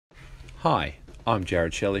Hi, I'm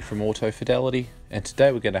Jarrod Shelley from Autofidelity, and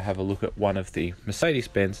today we're going to have a look at one of the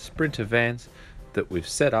Mercedes-Benz Sprinter Vans that we've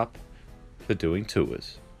set up for doing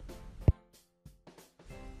tours.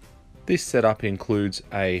 This setup includes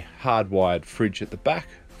a hardwired fridge at the back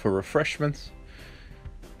for refreshments,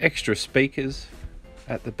 extra speakers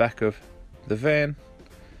at the back of the van,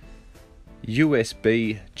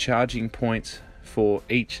 USB charging points for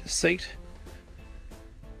each seat,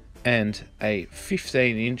 and a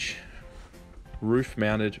 15-inch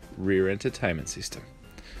roof-mounted rear entertainment system.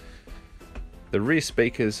 The rear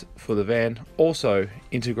speakers for the van also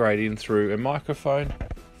integrate in through a microphone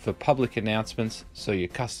for public announcements so your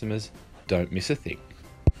customers don't miss a thing.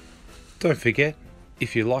 Don't forget,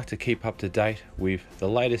 if you like to keep up to date with the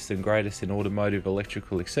latest and greatest in automotive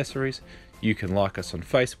electrical accessories, you can like us on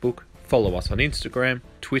Facebook, follow us on Instagram,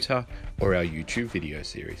 Twitter, or our YouTube video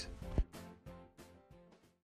series.